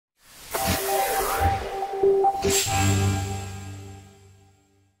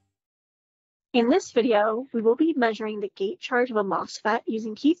In this video, we will be measuring the gate charge of a MOSFET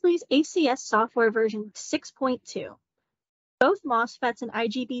using Keithley's ACS software version 6.2. Both MOSFETs and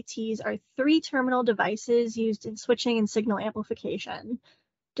IGBTs are three-terminal devices used in switching and signal amplification.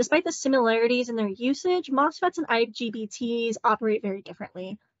 Despite the similarities in their usage, MOSFETs and IGBTs operate very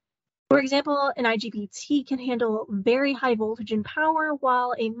differently. For example, an IGBT can handle very high voltage and power,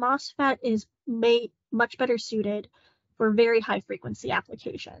 while a MOSFET is much better suited for very high frequency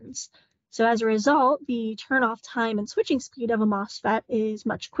applications. So as a result, the turn-off time and switching speed of a MOSFET is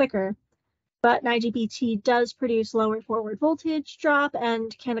much quicker, but an IGBT does produce lower forward voltage drop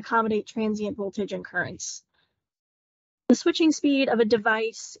and can accommodate transient voltage and currents. The switching speed of a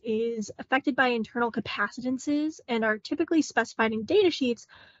device is affected by internal capacitances and are typically specified in datasheets,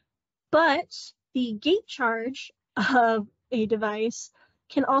 but the gate charge of a device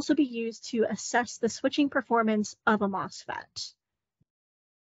can also be used to assess the switching performance of a MOSFET.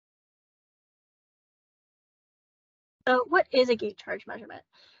 So what is a gate charge measurement?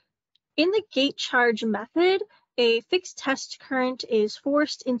 In the gate charge method, a fixed test current is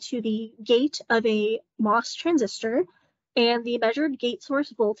forced into the gate of a MOS transistor, and the measured gate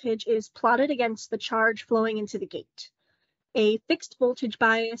source voltage is plotted against the charge flowing into the gate. A fixed voltage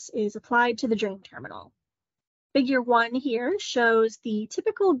bias is applied to the drain terminal. Figure 1 here shows the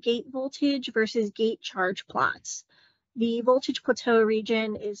typical gate voltage versus gate charge plots. The voltage plateau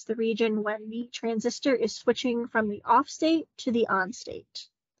region is the region when the transistor is switching from the off state to the on state.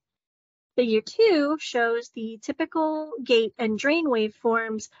 Figure 2 shows the typical gate and drain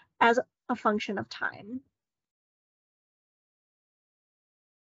waveforms as a function of time.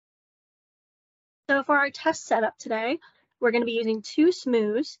 So for our test setup today, we're going to be using two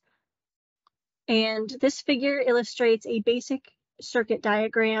SMUs, and this figure illustrates a basic circuit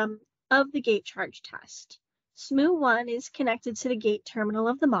diagram of the gate charge test. SMU 1 is connected to the gate terminal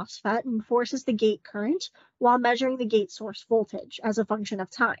of the MOSFET and forces the gate current while measuring the gate source voltage as a function of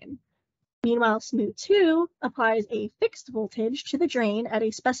time. Meanwhile, SMU 2 applies a fixed voltage to the drain at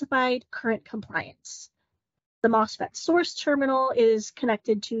a specified current compliance. The MOSFET source terminal is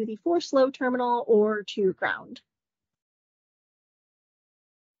connected to the force low terminal or to ground.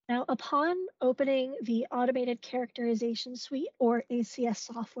 Now, upon opening the Automated Characterization Suite, or ACS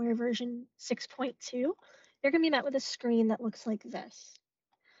software version 6.2, you're going to be met with a screen that looks like this.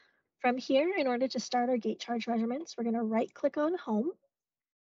 From here, in order to start our gate charge measurements, we're going to right-click on Home,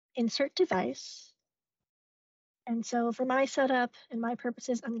 Insert Device. And so for my setup and my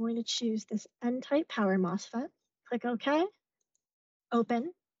purposes, I'm going to choose this N-type power MOSFET. Click OK,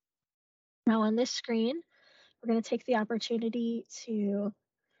 Open. Now on this screen, we're going to take the opportunity to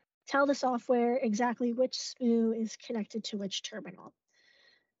tell the software exactly which SMU is connected to which terminal.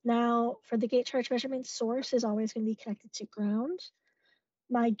 Now, for the gate charge measurement, source is always going to be connected to ground.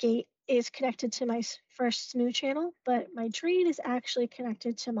 My gate is connected to my first SMU channel, but my drain is actually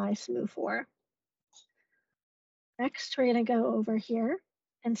connected to my SMU 4. Next, we're going to go over here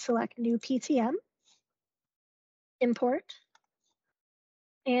and select New PTM, Import.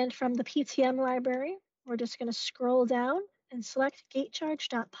 And from the PTM library, we're just going to scroll down and select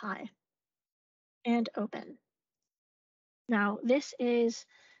gatecharge.py and open. Now, this is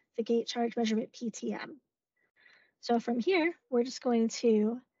the gate charge measurement PTM. So from here, we're just going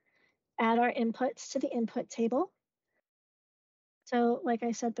to add our inputs to the input table. So like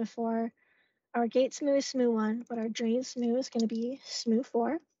I said before, our gate SMU is SMU 1, but our drain SMU is going to be SMU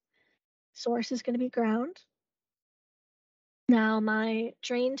 4. Source is going to be ground. Now my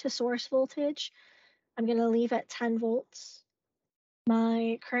drain to source voltage, I'm going to leave at 10 volts.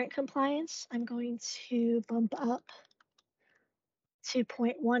 My current compliance, I'm going to bump up to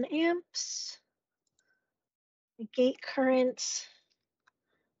 0.1 amps. The gate current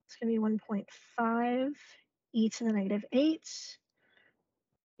is going to be 1.5 e to the negative 8.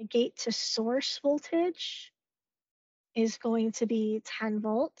 The gate to source voltage is going to be 10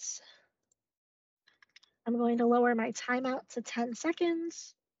 volts. I'm going to lower my timeout to 10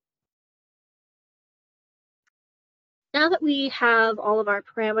 seconds. Now that we have all of our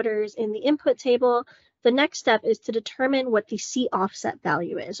parameters in the input table, the next step is to determine what the C offset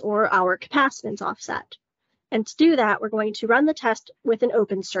value is, or our capacitance offset. And to do that, we're going to run the test with an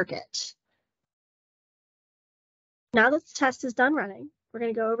open circuit. Now that the test is done running, we're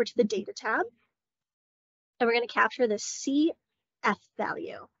going to go over to the Data tab, and we're going to capture the CF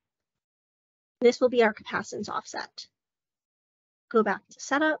value. This will be our capacitance offset. Go back to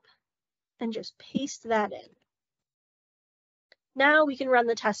Setup, and just paste that in. Now we can run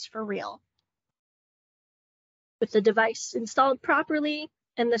the test for real, with the device installed properly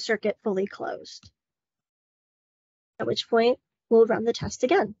and the circuit fully closed. At which point, we'll run the test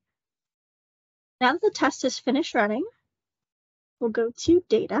again. Now that the test is finished running, we'll go to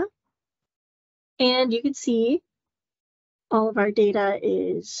data, and you can see all of our data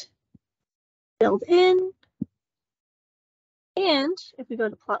is filled in. And if we go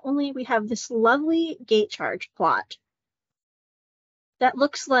to plot only, we have this lovely gate charge plot that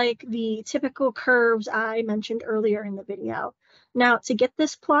looks like the typical curves I mentioned earlier in the video. Now, to get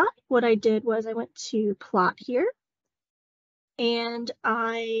this plot, what I did was I went to plot here, and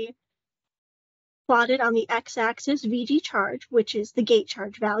I plotted on the x-axis VG charge, which is the gate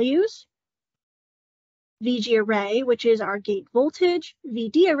charge values, VG array, which is our gate voltage,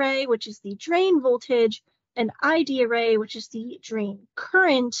 VD array, which is the drain voltage, and ID array, which is the drain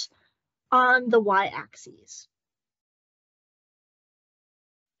current on the y-axis.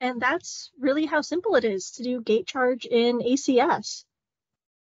 And that's really how simple it is to do gate charge in ACS.